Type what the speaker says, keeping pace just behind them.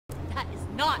That is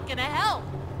not gonna help.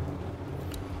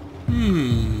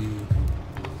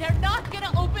 They're not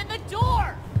gonna open the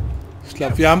door. Ich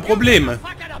glaube, wir haben Probleme.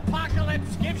 Fucking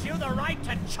apocalypse gives you the right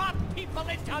to chop people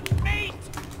into meat.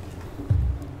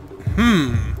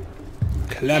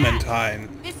 Clementine.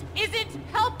 This isn't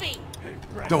helping.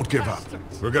 Don't give up.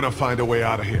 We're gonna find a way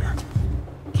out of here.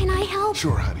 Can I help?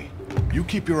 Sure, honey. You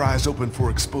keep your eyes open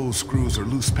for exposed screws or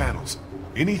loose panels.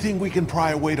 Anything we can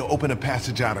pry away to open a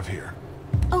passage out of here.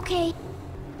 Okay.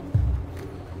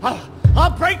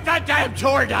 I'll break that damn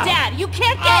door down. Dad, you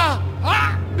can't get...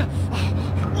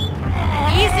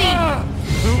 Easy.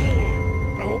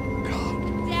 Oh,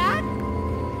 God. Dad?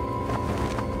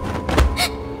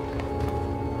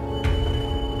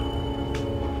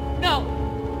 No.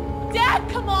 Dad,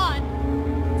 come on.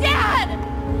 Dad!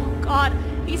 Oh, God,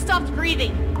 he stopped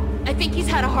breathing. I think he's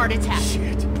had a heart attack.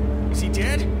 Shit. Is he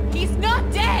dead? He's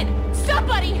not dead!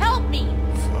 Somebody help me!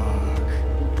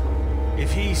 Fuck.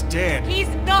 If he's dead... He's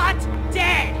not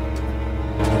dead!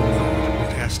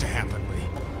 What has to happen, Lee?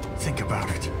 Think about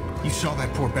it. You saw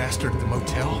that poor bastard at the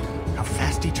motel? How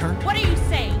fast he turned? What are you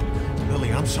saying?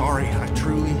 Lily, I'm sorry. I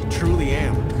truly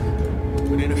am.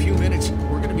 But in a few minutes,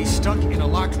 we're gonna be stuck in a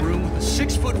locked room with a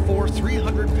 6'4",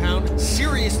 300-pound,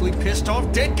 seriously pissed off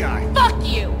dead guy. Fuck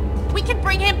you! We can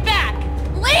bring him back!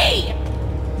 Lee!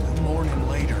 We'll mourn him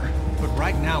later. But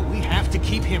right now, we have to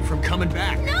keep him from coming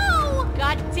back. No!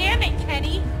 God damn it,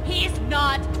 Kenny! He's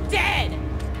not dead!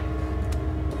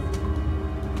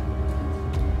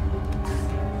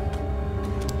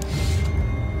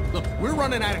 Look, we're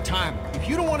running out of time. If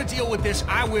you don't want to deal with this,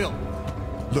 I will.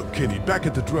 Look, Kenny, back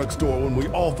at the drugstore when we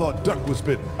all thought Duck was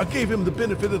bitten, I gave him the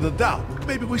benefit of the doubt.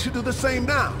 Maybe we should do the same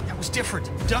now. That was different.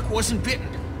 Duck wasn't bitten.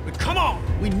 But come on!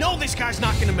 We know this guy's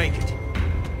not gonna make it.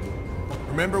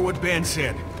 Remember what Ben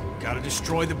said. Gotta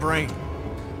destroy the brain.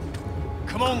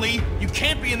 Come on, Lee. You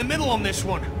can't be in the middle on this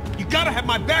one. You gotta have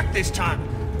my back this time.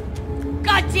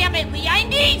 God damn it, Lee! I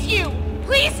need you!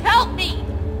 Please help me!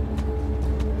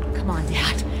 Come on,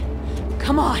 Dad.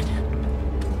 Come on.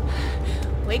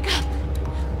 Wake up.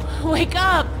 Wake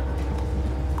up!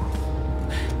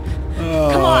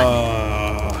 Come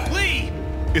on! Lee!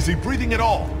 Is he breathing at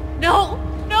all? No!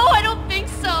 No, I don't think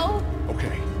so!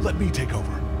 Okay, let me take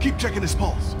over. Keep checking his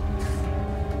pulse.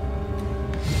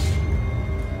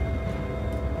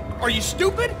 Are you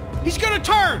stupid? He's gonna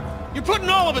turn! You're putting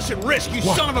all of us at risk, you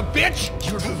son of a bitch!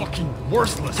 You're fucking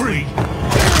worthless, Lee!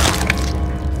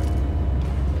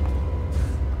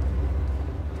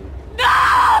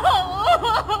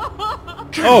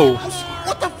 Oh!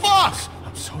 What the fuck?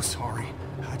 I'm so sorry.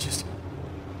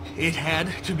 It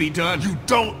had to be done. You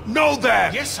don't know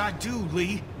that! Yes, I do,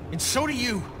 Lee. And so do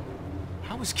you.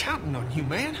 I was counting on you,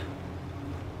 man.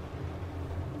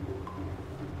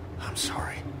 I'm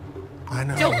sorry. I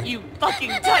know. Don't you fucking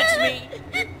touch me!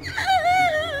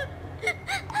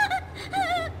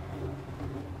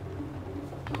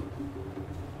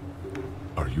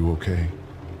 Are you okay?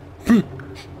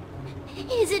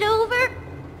 Is it over?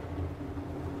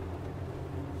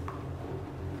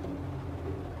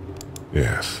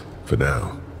 Yes, for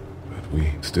now. But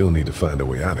we still need to find a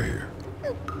way out of here.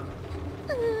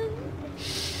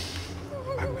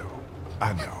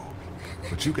 I know.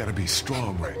 But you gotta be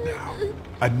strong right now.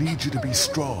 I need you to be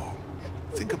strong.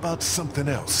 Think about something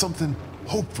else, something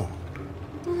hopeful.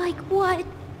 Like what?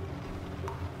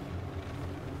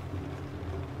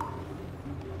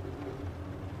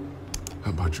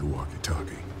 How about your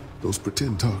walkie-talkie? Those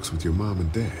pretend talks with your mom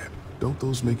and dad. Don't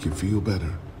those make you feel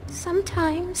better?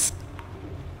 Sometimes.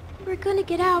 We're gonna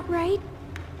get out, right?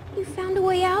 You found a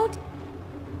way out?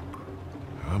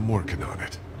 I'm working on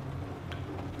it.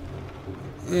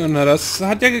 Ja, na, das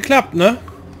hat ja geklappt, ne?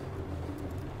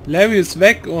 Larry ist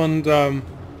weg und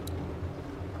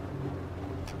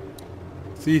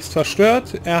sie ist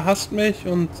verstört, er hasst mich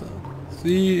und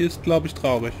sie ist, glaube ich,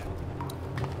 traurig.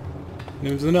 In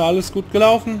dem Sinne, alles gut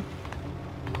gelaufen.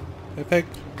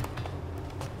 Perfekt.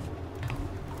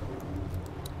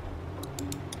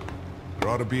 There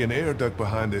ought to be an air duct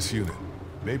behind this unit.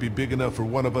 Maybe big enough for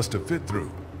one of us to fit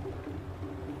through.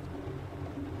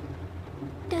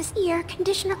 Does the air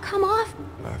conditioner come off?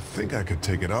 I think I could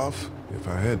take it off if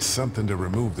I had something to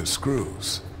remove the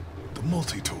screws. The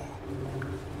multi-tool.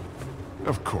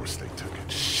 Of course they took it.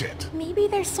 Shit. Maybe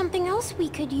there's something else we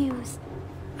could use.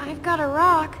 I've got a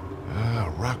rock. Ah, a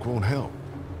rock won't help.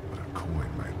 But a coin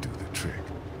might do the trick.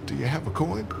 Do you have a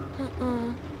coin?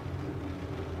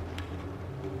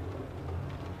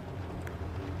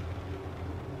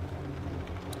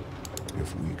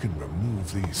 If we can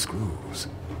remove these screws,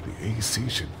 the AC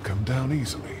should come down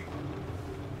easily.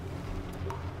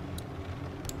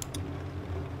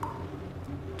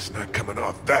 It's not coming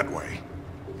off that way.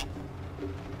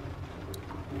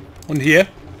 Und hier?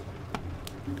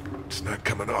 It's not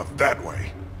coming off that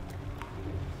way.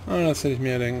 Ah, das hätte ich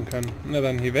mir denken können. Na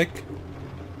dann hier weg.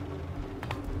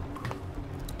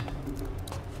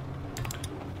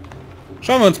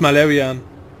 Schauen wir uns mal Larry an.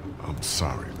 I'm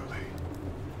sorry, Lily.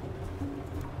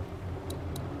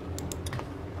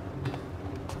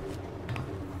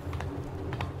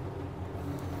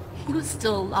 He was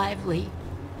still alive, Lee.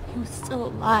 He was still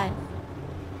alive.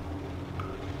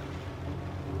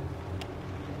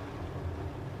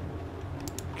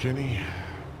 Kenny,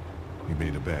 he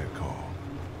made a bad call.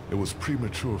 It was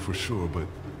premature for sure, but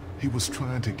he was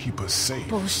trying to keep us safe.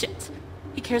 Bullshit.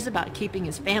 He cares about keeping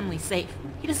his family safe.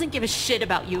 He doesn't give a shit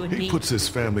about you and me. He puts his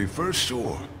family first,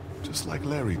 sure. Just like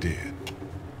Larry did.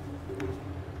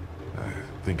 I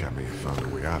think I may have found a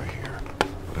way out of here.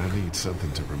 But I need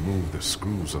something to remove the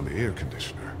screws on the air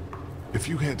conditioner. If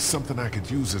you had something I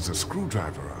could use as a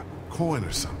screwdriver, a coin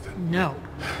or something. No.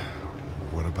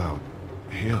 What about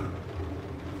him?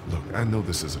 Look, I know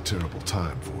this is a terrible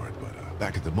time for it, but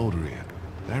back at the motor inn,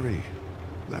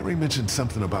 Larry mentioned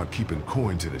something about keeping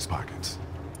coins in his pockets.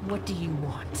 What do you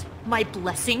want? My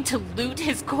blessing to loot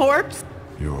his corpse?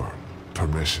 Your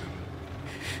permission.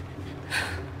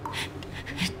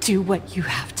 Do what you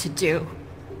have to do.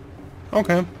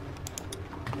 Okay.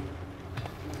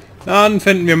 Dann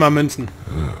finden wir mal Münzen.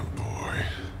 Oh, boy.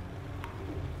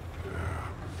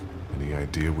 Any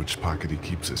idea which pocket he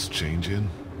keeps his change in?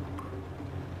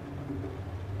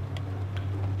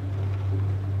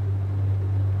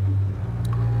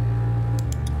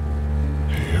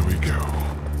 Here we go.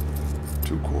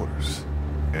 2 quarters.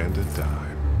 And a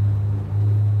dime.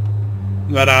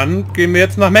 Na dann gehen wir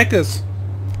jetzt nach Meckes.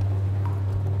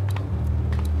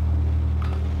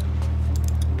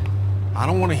 I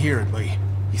don't want to hear it, Lee.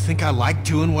 You think I like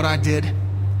doing what I did?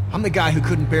 I'm the guy who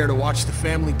couldn't bear to watch the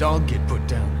family dog get put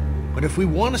down. But if we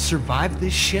want to survive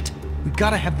this shit, we've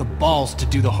got to have the balls to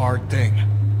do the hard thing.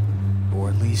 Or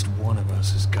at least one of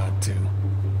us has got to.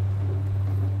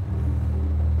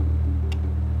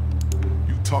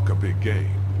 You talk a big game,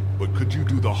 but could you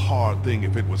do the hard thing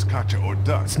if it was Katja or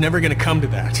Duck? It's never gonna come to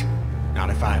that. Not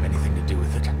if I have anything to do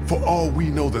with it. For all we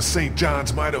know, the St.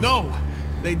 John's might have... No!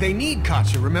 They need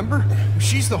Katja, remember?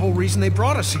 She's the whole reason they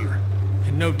brought us here.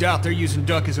 And no doubt they're using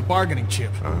Duck as a bargaining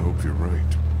chip. I hope you're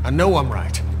right. I know I'm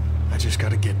right. I just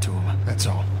gotta get to him, that's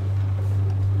all.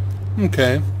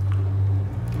 Okay.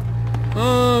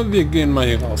 Wir gehen mal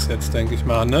hier raus jetzt, denke ich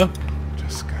mal, ne?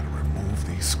 Just gotta remove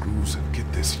these screws and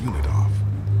get this unit off.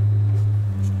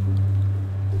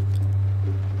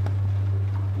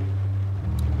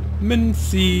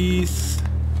 Münzis.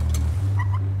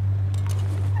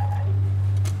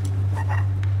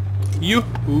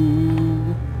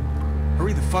 Juhu.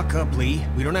 Hurry the fuck up, Lee.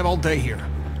 We don't have all day here.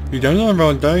 Wie lange haben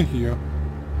wir da hier?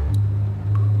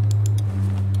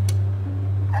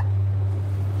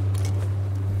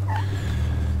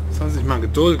 Soll sich mal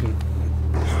gedulden.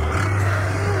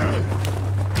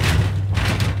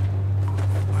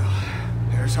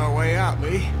 There's our way out,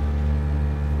 Lee.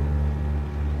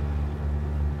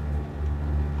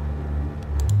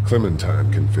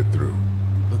 Clementine can fit through.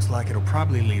 Looks like it'll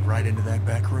probably lead right into that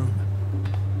back room.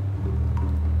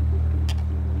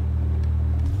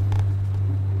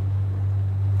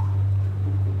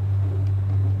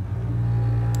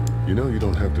 You know you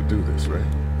don't have to do this, right?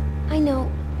 I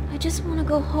know. I just want to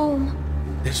go home.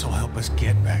 This'll help us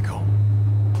get back home.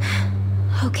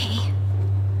 Okay.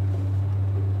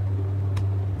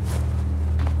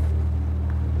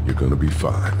 You're gonna be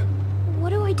fine. What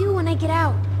do I do when I get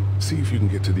out? See if you can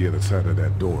get to the other side of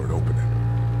that door and open it.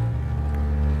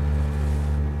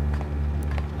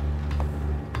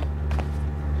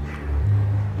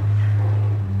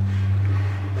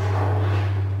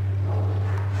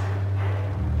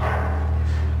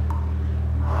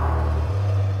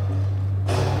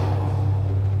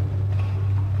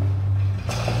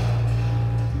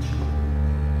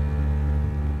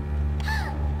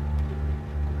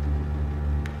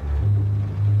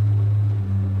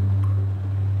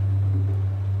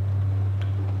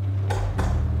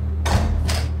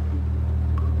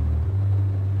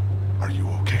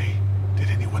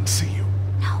 See you.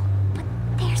 No, but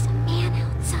there's a man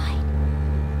outside.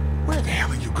 Where the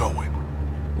hell are you going?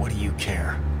 What do you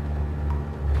care?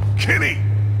 Kenny!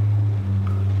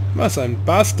 Was ein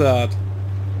Bastard.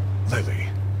 Lily,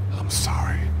 I'm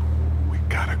sorry. We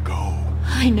gotta go.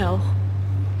 I know.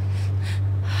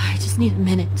 I just need a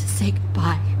minute to say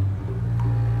goodbye.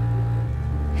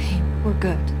 Hey, we're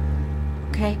good.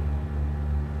 Okay?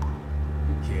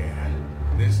 Yeah,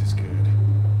 this is good.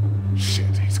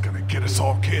 Shit, he's gonna get us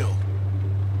all killed.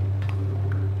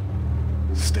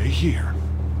 here.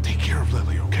 Take care of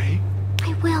Lily, okay?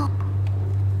 I will.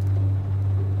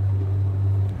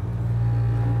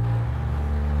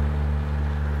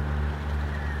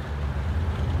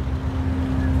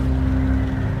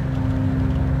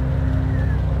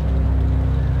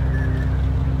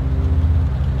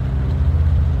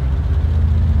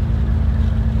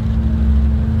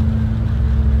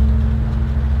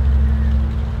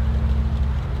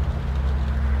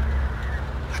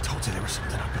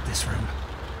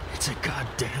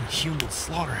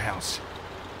 Slaughterhouse.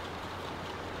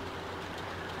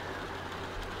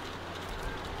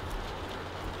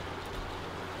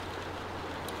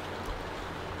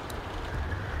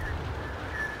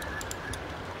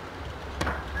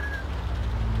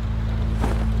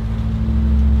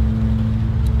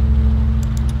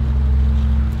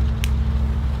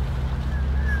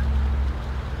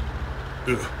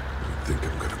 I think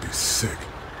I'm gonna be sick.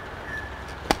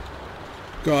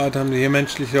 Gott, haben die hier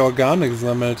menschliche Organe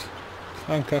gesammelt.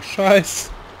 Kranker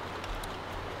Scheiß.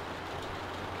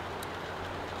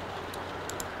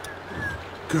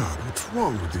 God, what's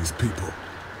wrong with these people?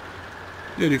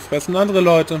 Ja, die fressen andere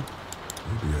Leute.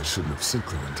 Maybe I shouldn't have sent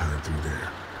Clementine through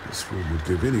there. This room would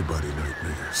give anybody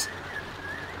nightmares.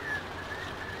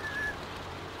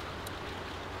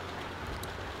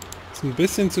 Ist ein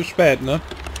bisschen zu spät, ne?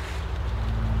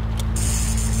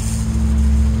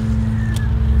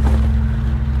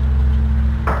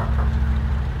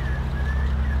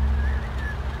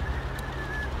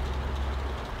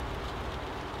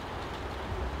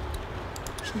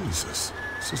 Jesus,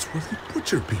 this is where they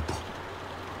butcher people.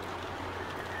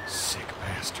 Sick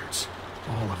bastards.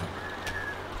 All of them.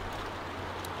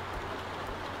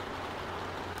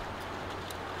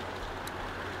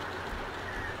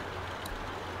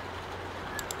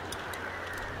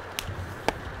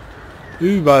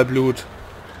 Überall Blut.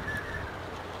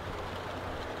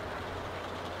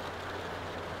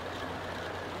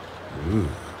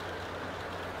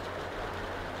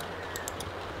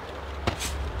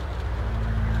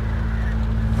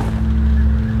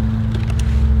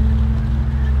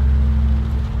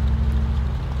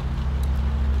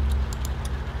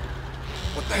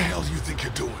 What the hell do you think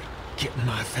you're doing? Getting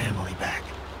my family back.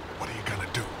 What are you gonna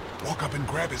do? Walk up and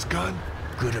grab his gun?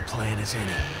 Good a plan as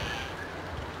any.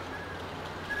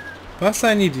 Was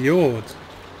ein Idiot.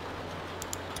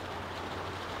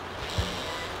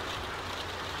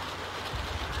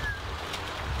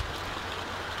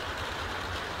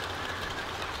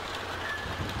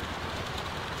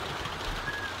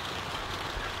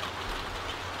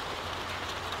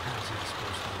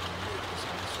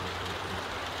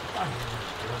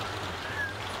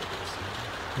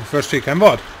 Ich verstehe kein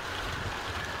Wort.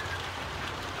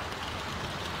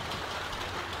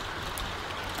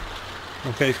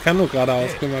 Okay, ich kann nur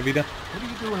geradeaus gehen mal wieder. What are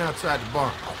you doing outside the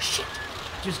barn? Oh, shit.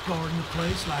 Just guarding the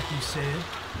place like you said.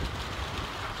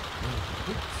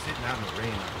 Quit sitting out in the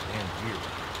rain like a damn deer.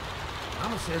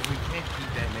 Mama says we can't keep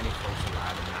that many folks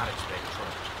alive and not expect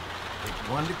trouble. Pick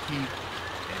one to keep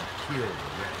and kill the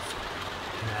rest.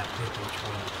 Can I pick which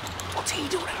one to keep? What's he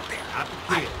doing out there? Not the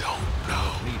kill. I don't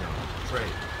know. Meat on the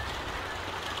trail.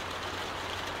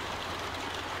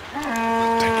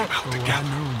 Take him out together.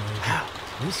 I know, man. How?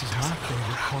 This is my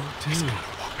favorite part, too.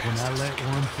 When I let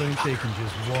one think they can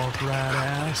just walk right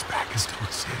out. His back is to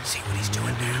his head. See what he's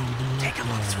doing now? Take a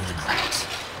look through the cracks.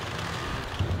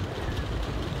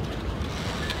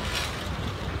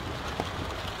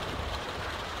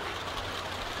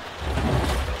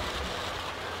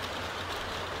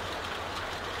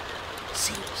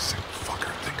 See, Sick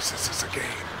fucker thinks this is a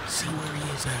game. see where he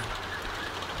is now.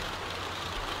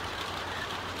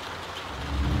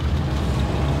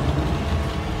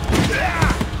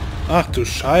 Ach du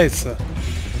Scheiße.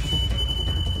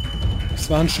 Das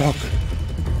war ein Schock.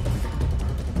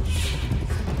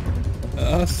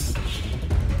 Was?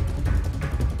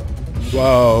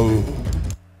 Wow.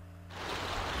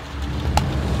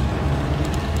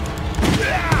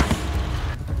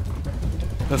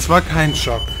 Das war kein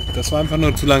Schock. Das war einfach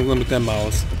nur zu langsam mit der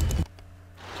Maus.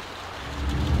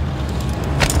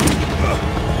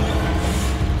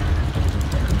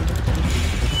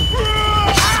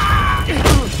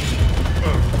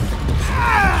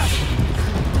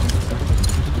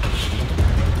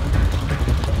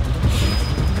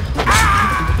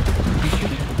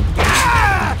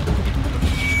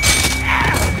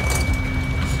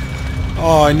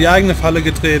 Oh, in die eigene Falle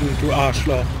getreten, du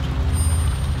Arschloch.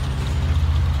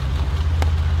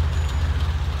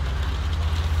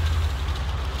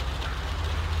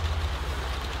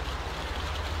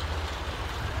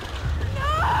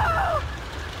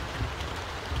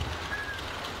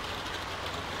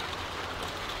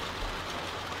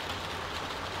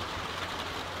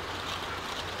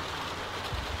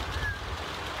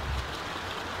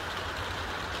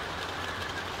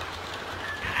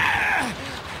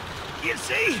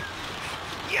 See?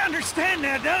 You understand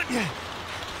now, don't you?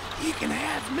 You can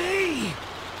have me.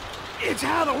 It's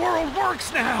how the world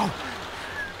works now.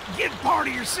 Give part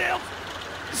of yourself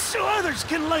so others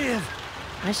can live.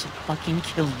 I should fucking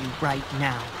kill you right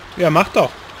now. Ja, mach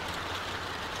doch.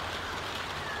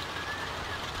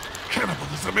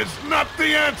 Cannibalism is not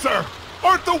the answer!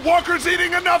 Aren't the walkers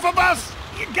eating enough of us?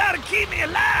 You gotta keep me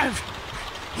alive.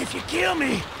 If you kill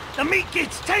me, the meat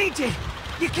gets tainted.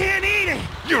 You can't eat it.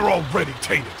 You're already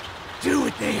tainted. Do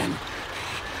it then.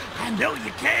 I know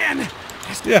you can.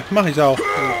 Ja, mach ich auch. Du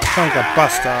kranker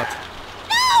Bastard.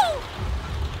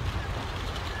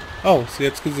 Oh, sie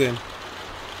jetzt gesehen.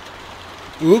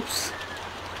 Ups.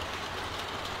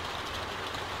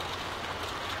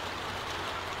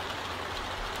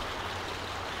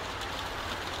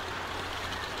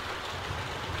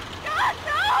 God,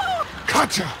 no!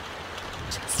 Katja!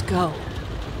 Just go.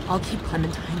 I'll keep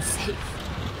Clementine safe.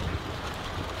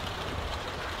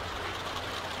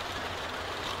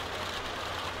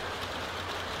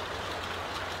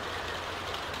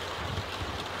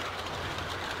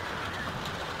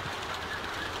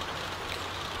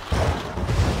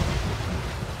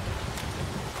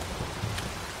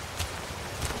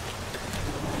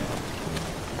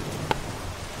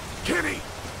 Kenny!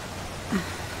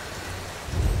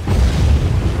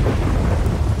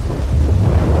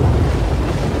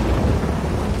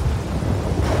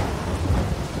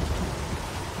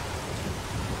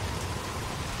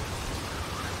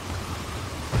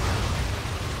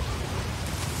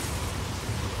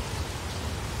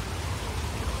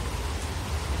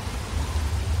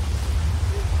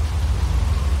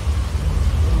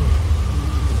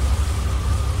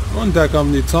 Und da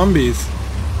kommen die Zombies.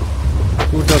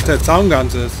 Gut, dass der Zaun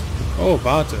ganz ist. Oh,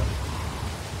 warte.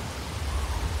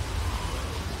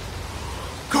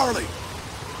 Carly!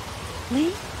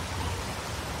 Lee?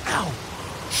 Ow!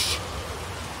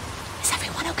 Is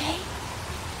everyone okay?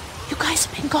 You guys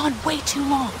have been gone way too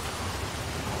long.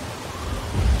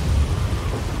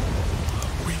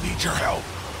 We need your help.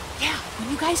 Yeah, when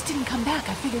you guys didn't come back,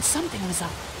 I figured something was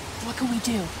up. What can we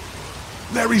do?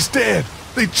 Larry's dead!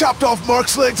 They chopped off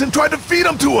Mark's legs and tried to feed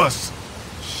him to us!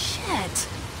 Shit.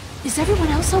 Is everyone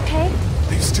else okay?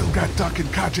 They've still got Duck and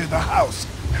Katja in the house,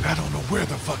 and I don't know where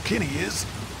the fuck Kenny is.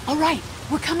 All right,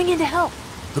 we're coming in to help.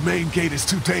 The main gate is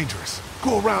too dangerous.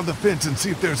 Go around the fence and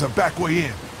see if there's a back way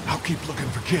in. I'll keep looking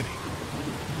for Kenny.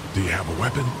 Do you have a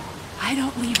weapon? I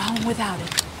don't leave home without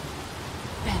it.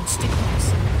 Ben, stick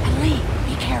close. And Lee,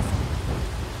 be careful.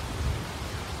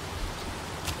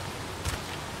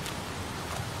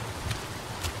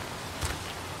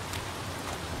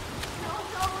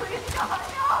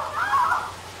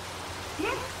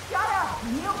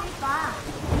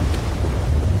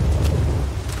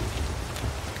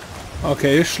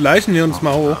 Okay, schleichen wir uns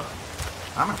mal hoch.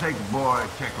 I'm gonna take the boy,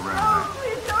 check around. No,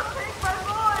 please don't take my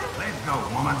boy. Let's go,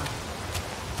 woman.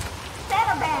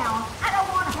 Settle down. I don't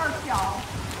want to hurt y'all.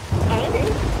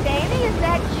 Andy? Danny, is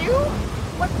that you?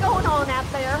 What's going on out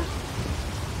there?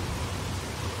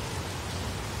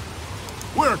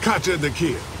 Where are Katja and the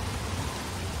kid?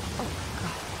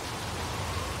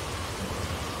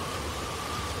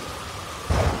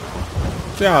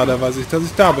 Ja, da weiß ich, dass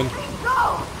ich da bin.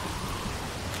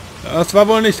 Das war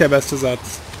wohl nicht der beste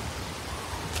Satz.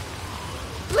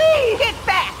 Lee, get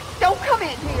back! Don't come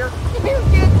in here. You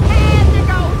just had to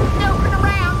go snooping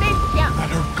around, didn't ya? Let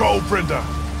her go, Brenda!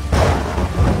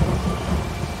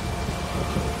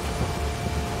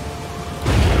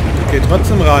 Geht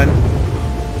trotzdem rein.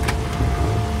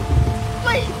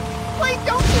 Please, please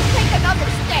don't you take another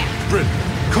step. Brenda,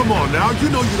 come on now. You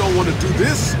know you don't want to do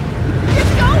this.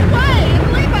 Just go away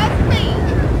and leave us be.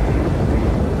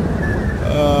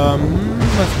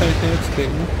 Was kann ich denn jetzt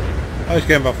klicken? Ah, ich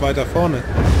gehe einfach weiter vorne.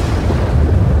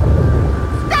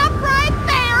 Stop right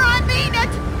there, I mean it.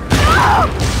 No!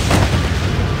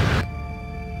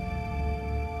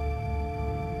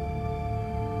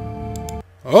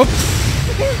 Ups.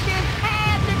 You just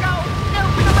had to go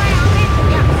snooping around,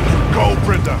 didn't ya? Go,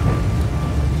 Brenda!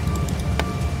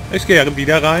 Ich gehe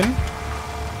wieder rein.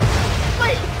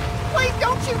 Please, please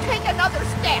don't you take another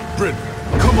step. Brenda,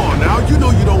 come on now. You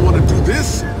know you don't want to do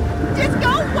this. Just go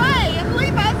away and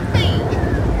leave us be.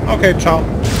 Okay, ciao.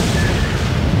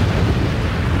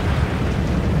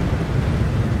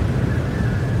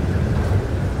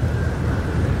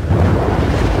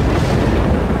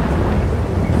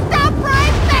 Stop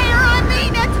right there, I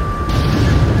mean it.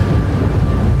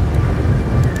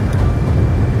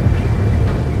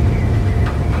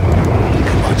 Think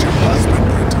about your husband,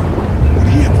 Brenda. When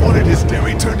he had wanted his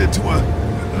dairy turned into a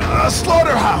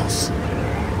slaughterhouse.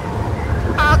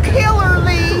 I'll kill her,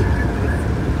 Lee.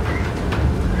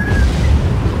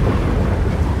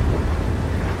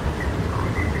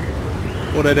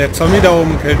 Oder der Zombie da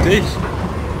oben killt dich.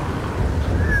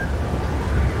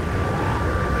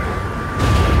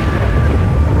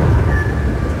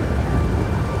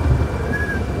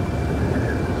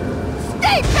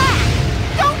 Stay back!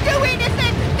 Don't do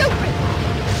anything stupid!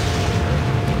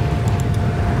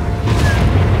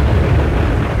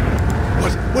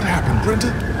 What happened,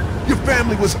 Brenda? Your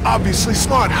family was obviously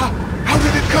smart. How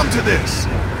did it come to this?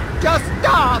 Just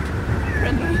stop!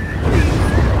 Brenda,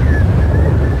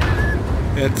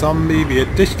 Der Zombie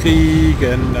wird dich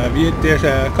kriegen, da wird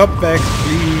der Kopf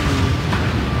wegfliegen.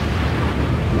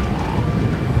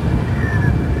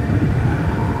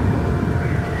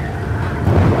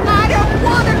 I don't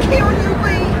want to kill you,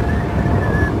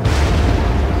 Lee!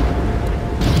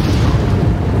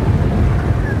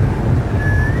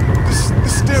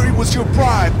 This dairy was your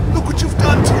pride. Look what you've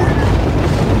done to it.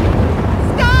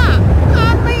 Stop! I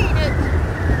mean it!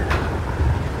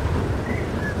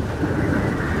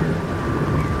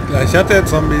 Gleich hat der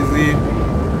Zombie sie.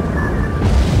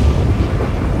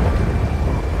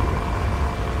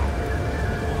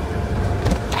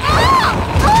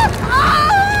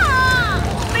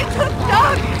 They took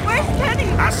Doug! Where's Kenny?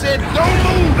 I said, don't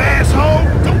move, asshole!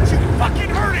 Don't you fucking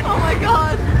hurt him! Oh my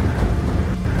god!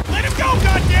 Let him go,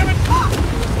 goddammit!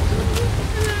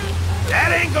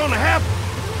 That ain't gonna happen!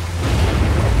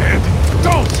 Andy,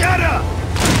 Don't shut up!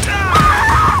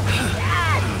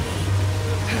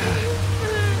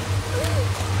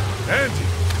 Andy,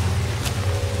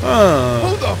 Ah,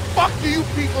 Who the fuck do you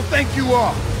people think you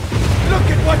are? Look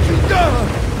at what you've done!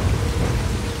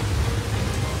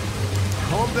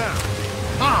 calm down.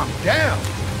 Calm down.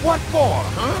 What for,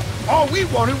 huh? All we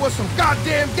wanted was some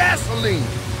goddamn gasoline.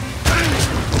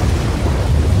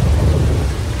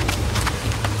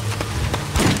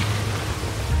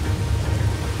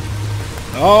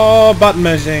 oh, Button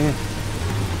Mashing.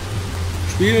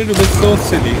 Spiel, du bist so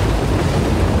silly.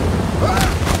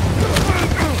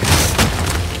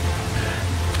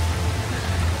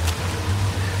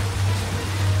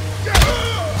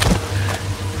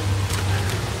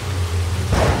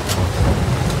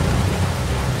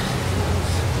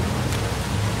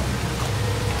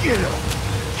 Get up.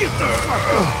 Get the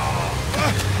fuck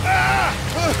up.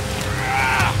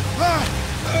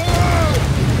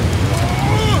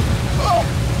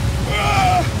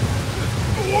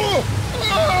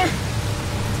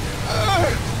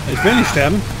 Ich will nicht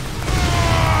sterben.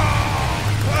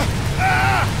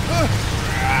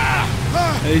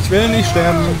 Ich will nicht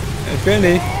sterben. Ich will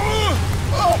nicht.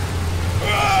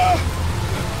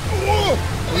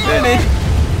 Ich will nicht.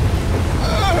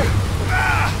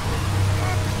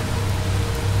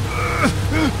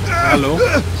 Hallo?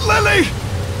 Lily!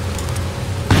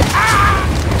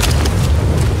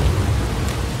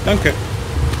 Danke.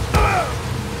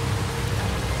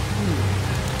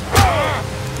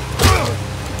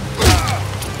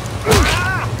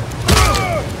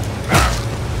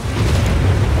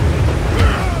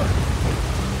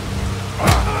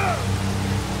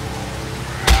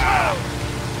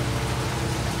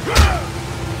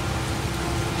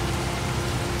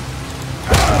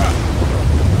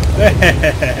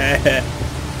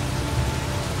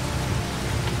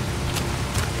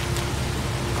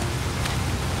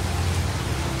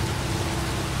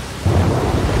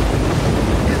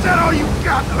 Is that all you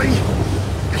got, Lee?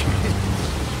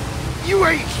 You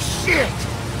ain't shit!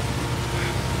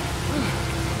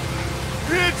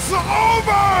 It's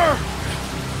over!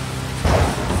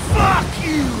 Fuck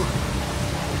you!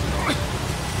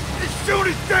 As soon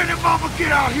as Dan and Mama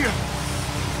get out here,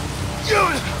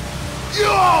 you're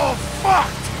all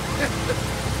fucked!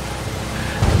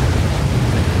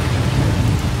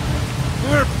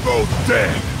 They're both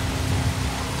dead!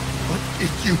 What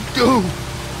did you do?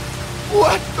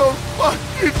 What the fuck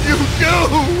did you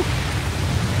do?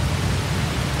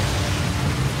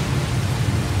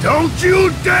 Don't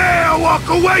you dare walk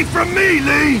away from me,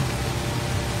 Lee!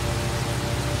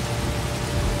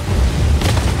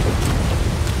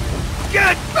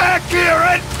 Get back here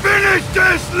and finish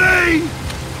this, Lee!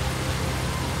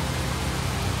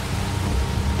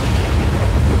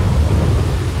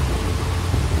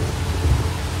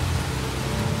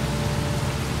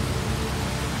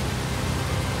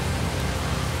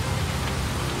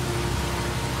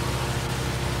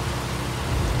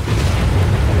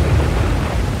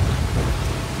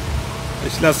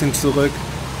 Ich lasse ihn zurück.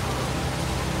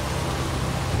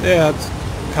 Er hat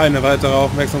keine weitere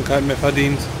Aufmerksamkeit mehr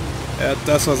verdient. Er hat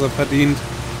das, was er verdient.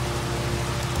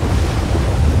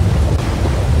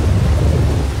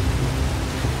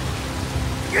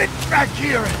 Get back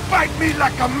here and fight me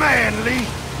like a man, Lee!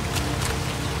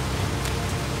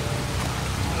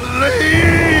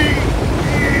 Lee!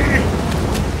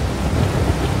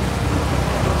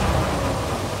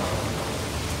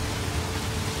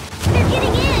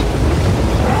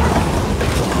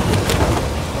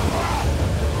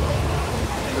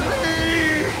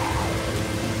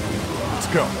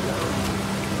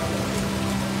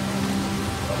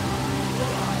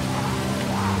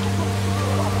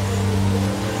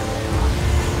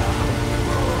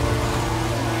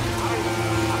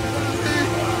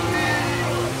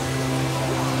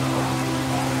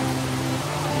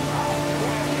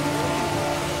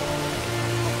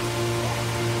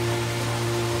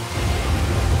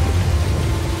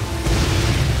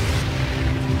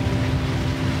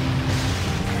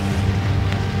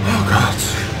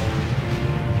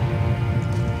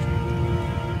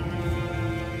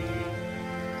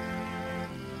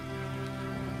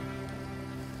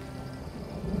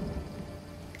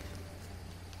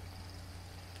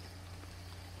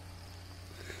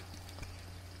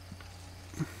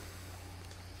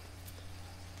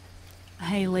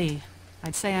 Hey, Lee.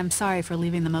 I'd say I'm sorry for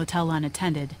leaving the motel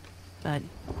unattended, but,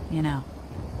 you know.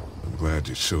 I'm glad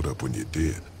you showed up when you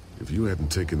did. If you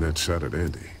hadn't taken that shot at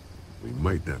Andy, we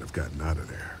might not have gotten out of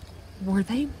there. Were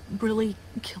they really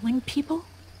killing people?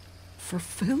 For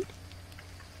food?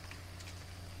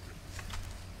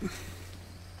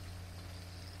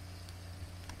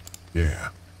 Yeah,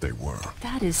 they were.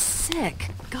 That is sick.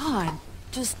 God,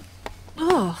 just...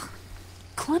 ugh.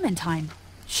 Clementine,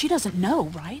 she doesn't know,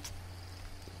 right?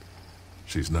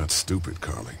 She's not stupid,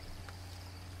 Carly.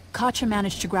 Katja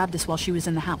managed to grab this while she was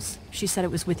in the house. She said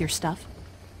it was with your stuff.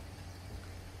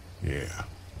 Yeah.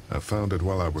 I found it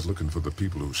while I was looking for the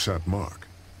people who shot Mark.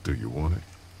 Do you want it?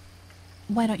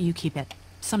 Why don't you keep it?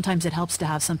 Sometimes it helps to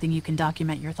have something you can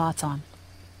document your thoughts on.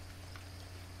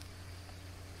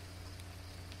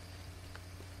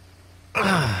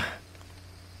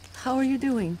 How are you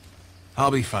doing?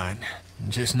 I'll be fine.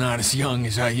 Just not as young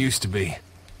as I used to be.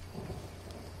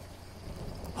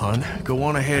 Hun, go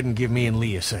on ahead and give me and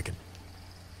Lee a second.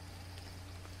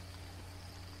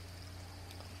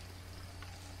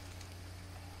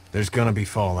 There's gonna be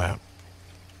fallout.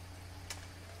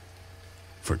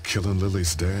 For killing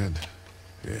Lily's dad?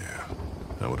 Yeah,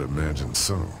 I would imagine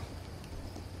so.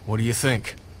 What do you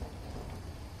think?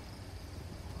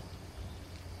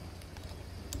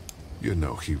 You're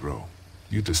no hero.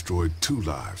 You destroyed 2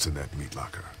 lives in that meat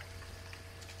locker.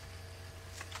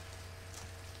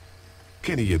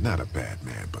 Kenny, you're not a bad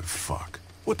man, but fuck.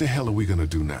 What the hell are we gonna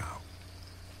do now?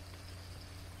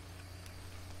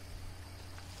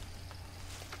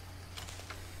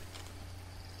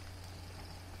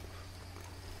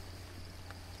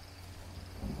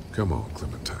 Come on,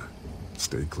 Clementine.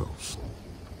 Stay close.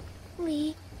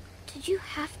 Lee, did you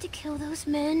have to kill those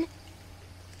men?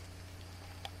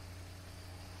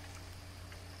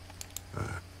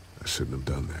 I shouldn't have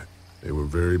done that. They were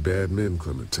very bad men,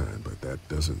 Clementine, but that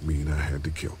doesn't mean I had to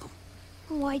kill them.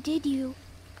 Why did you?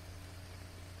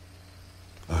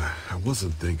 I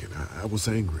wasn't thinking. I was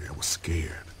angry. I was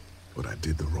scared. But I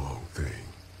did the wrong thing.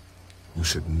 You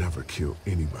should never kill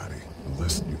anybody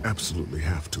unless you absolutely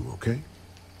have to, okay?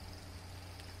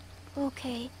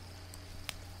 Okay.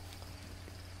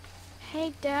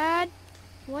 Hey, Dad.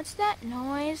 What's that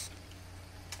noise?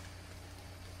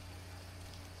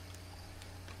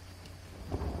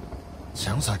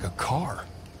 Sounds like a car.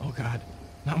 Oh God,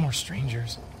 not more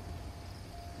strangers.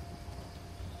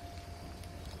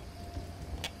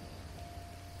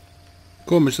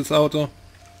 Komisches Auto.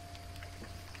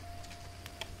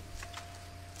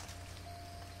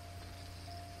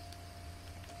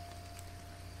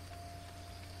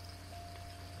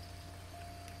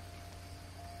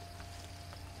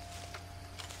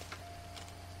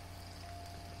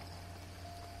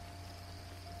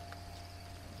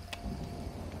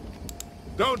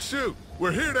 Don't shoot!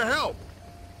 We're here to help!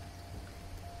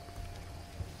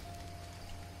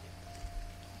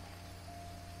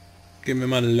 Gehen wir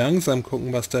mal langsam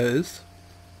gucken, was da ist.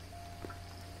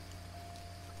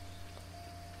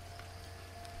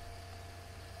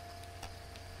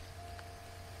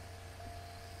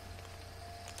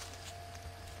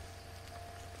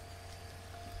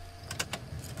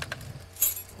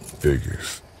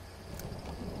 Figures.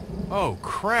 Oh,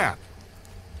 crap.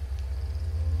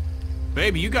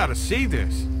 Baby, you gotta see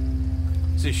this.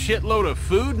 It's a shitload of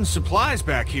food and supplies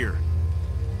back here.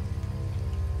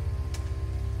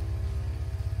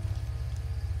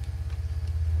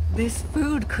 This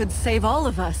food could save all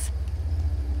of us.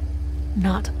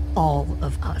 Not all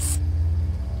of us.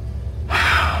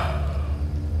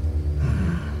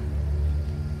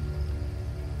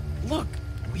 Look,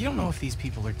 we don't know if these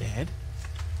people are dead.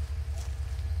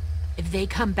 If they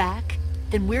come back,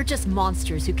 then we're just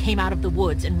monsters who came out of the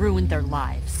woods and ruined their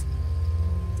lives.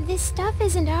 This stuff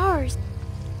isn't ours.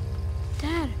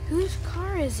 Dad, whose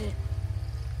car is it?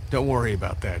 Don't worry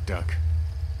about that, Duck.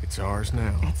 It's ours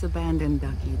now. It's abandoned,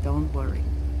 Ducky. Don't worry.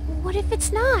 What if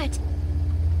it's not?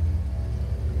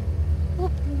 Well,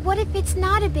 what if it's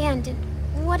not abandoned?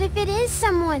 What if it is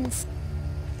someone's?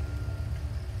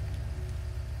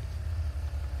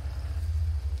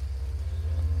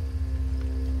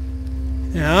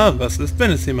 Ja, was ist,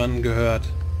 wenn es jemanden gehört?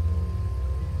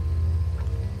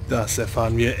 Das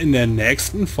erfahren wir in der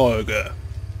nächsten Folge.